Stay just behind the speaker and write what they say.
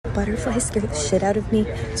butterfly scared the shit out of me.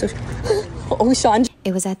 So, oh, Sean.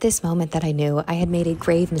 It was at this moment that I knew I had made a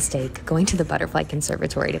grave mistake going to the butterfly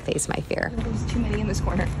conservatory to face my fear. There's too many in this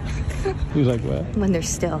corner. He was like, what? When they're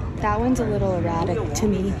still. That one's a little erratic to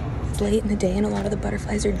me. It's late in the day and a lot of the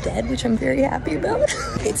butterflies are dead, which I'm very happy about.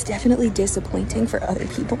 It's definitely disappointing for other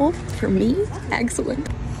people. For me, excellent.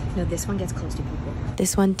 No, this one gets close to people.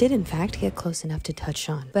 This one did in fact get close enough to touch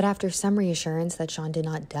Sean. But after some reassurance that Sean did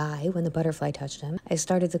not die when the butterfly touched him, I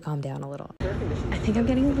started to calm down a little. I think I'm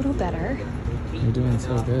getting a little better. You're doing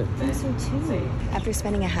so good. I think so too. After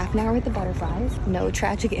spending a half an hour with the butterflies, no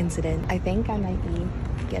tragic incident, I think I might be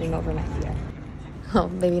getting over my fear. Well,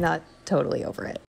 maybe not totally over it.